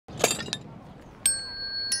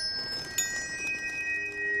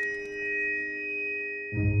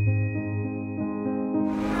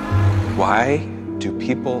Why do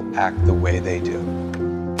people act the way they do?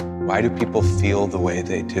 Why do people feel the way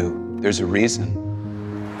they do? There's a reason.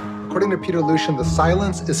 According to Peter Lucian, the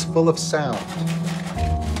silence is full of sound.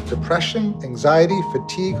 Depression, anxiety,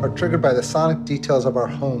 fatigue are triggered by the sonic details of our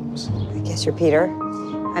homes. I guess you're Peter.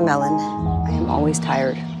 I'm Ellen. I am always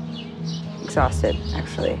tired. Exhausted,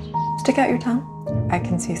 actually. Stick out your tongue. I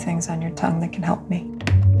can see things on your tongue that can help me.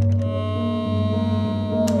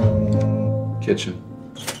 Kitchen.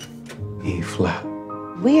 E flat.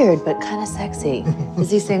 Weird, but kind of sexy.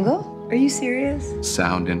 Is he single? Are you serious?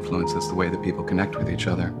 Sound influences the way that people connect with each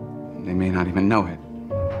other. They may not even know it.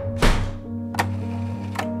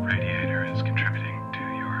 Radiator is contributing to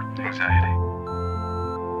your anxiety.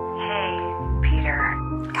 Hey, Peter.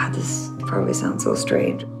 God, this probably sounds so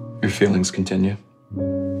strange. Your feelings continue.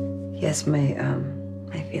 Yes, my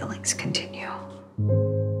feelings continue.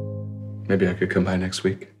 Maybe I could come by next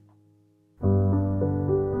week.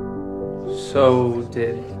 So,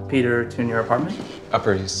 did Peter tune your apartment?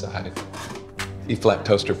 Upper East Side. E-flat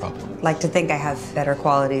toaster problem. Like to think I have better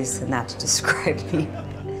qualities than that to describe me.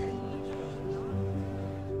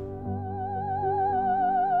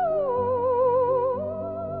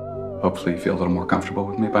 Hopefully you feel a little more comfortable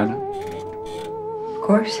with me by now. Of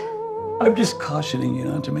course. I'm just cautioning you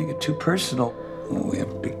not to make it too personal. We have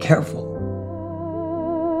to be careful.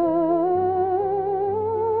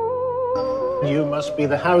 You must be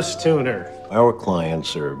the house tuner. Our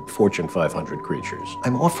clients are Fortune 500 creatures.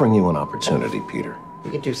 I'm offering you an opportunity, Peter.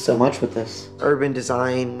 You can do so much with this. Urban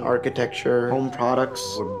design, architecture, home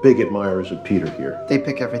products. We're big admirers of Peter here. They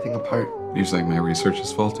pick everything apart. You think my research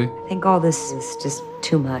is faulty? I think all this is just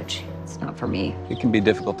too much. It's not for me. It can be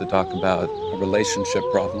difficult to talk about a relationship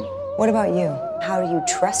problem. What about you? How do you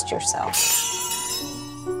trust yourself?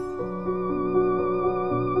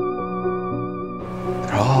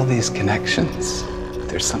 There are all these connections, but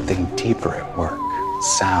there's something deeper at work.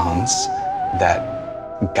 Sounds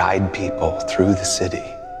that guide people through the city.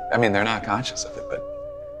 I mean, they're not conscious of it, but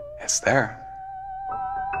it's there.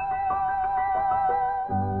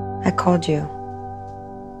 I called you.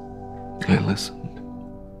 I listen.